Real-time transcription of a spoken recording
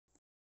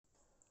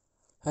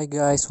Hi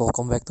guys,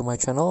 welcome back to my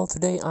channel.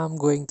 Today I'm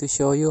going to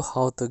show you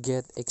how to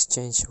get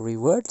exchange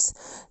rewards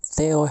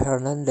Theo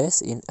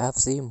Hernandez in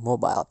FC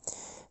Mobile,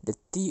 the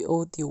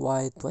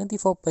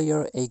TOTY24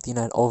 player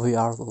 89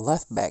 OVR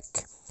left back.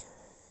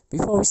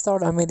 Before we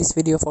start, I made this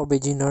video for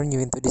beginner new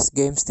into this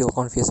game, still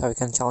confused how you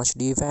can challenge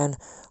the event,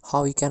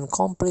 how you can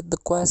complete the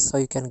quest so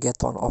you can get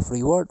ton of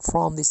reward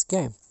from this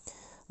game.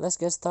 Let's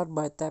get started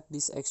by tap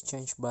this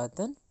exchange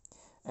button.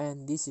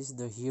 And this is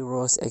the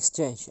heroes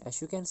exchange.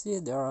 As you can see,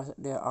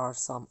 there are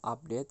some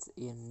updates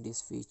in this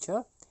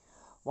feature.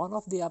 One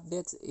of the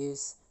updates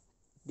is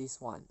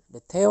this one, the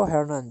Theo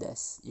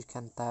Hernandez. You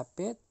can tap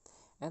it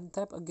and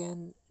tap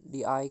again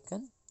the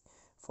icon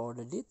for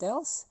the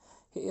details.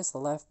 He is a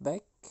left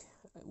back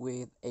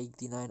with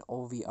 89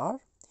 OVR,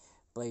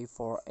 play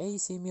for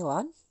AC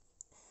Milan.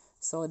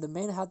 So the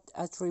main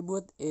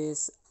attribute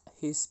is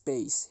his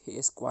pace. He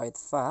is quite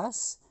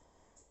fast,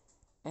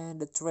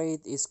 and the trade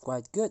is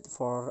quite good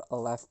for a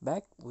left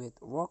back with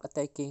work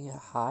attacking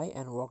high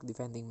and work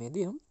defending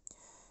medium.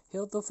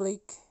 Heel to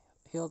flick,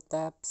 heel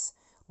taps,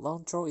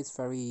 long throw is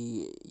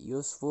very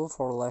useful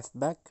for left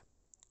back.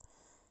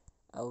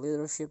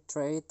 Leadership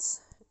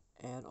traits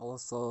and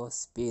also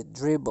speed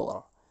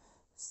dribbler.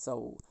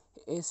 So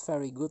he is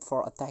very good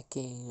for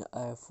attacking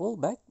a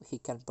fullback. He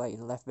can play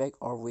in left back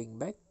or wing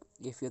back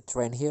if you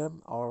train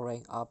him or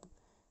rank up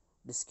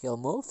the skill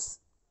moves.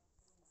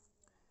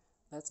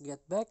 Let's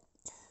get back.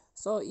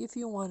 So if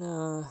you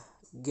wanna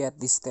get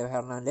this Theo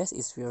Hernandez,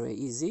 it's very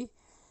easy.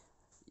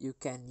 You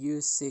can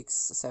use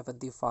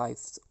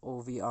 675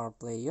 OVR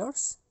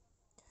players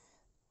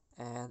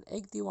and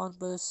 81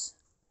 plus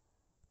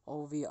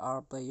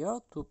OVR player,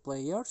 2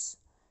 players,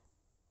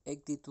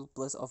 82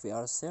 plus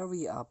OVR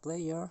Serie A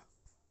player.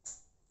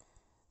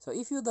 So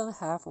if you don't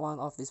have one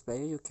of these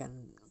players, you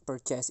can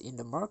purchase in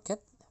the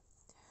market.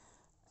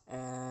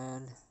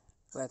 And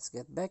let's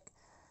get back.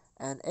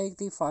 And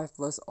 85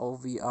 plus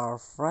OVR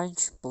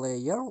French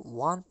player,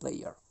 1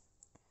 player.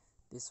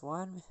 This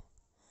one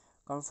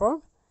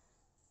confirm.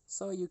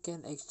 So you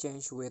can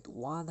exchange with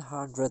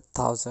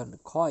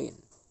 100,000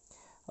 coin.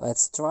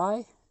 Let's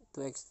try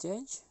to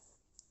exchange.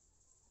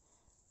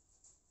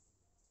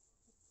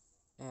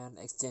 And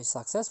exchange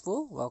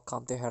successful.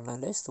 Welcome to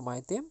Hernandez to my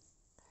team.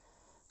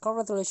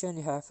 Congratulations,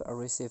 you have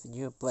received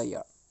new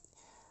player.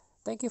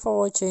 Thank you for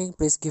watching.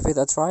 Please give it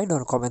a try.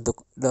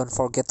 Don't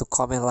forget to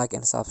comment, like,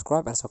 and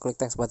subscribe. And so click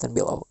text button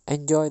below.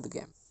 Enjoy the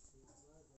game.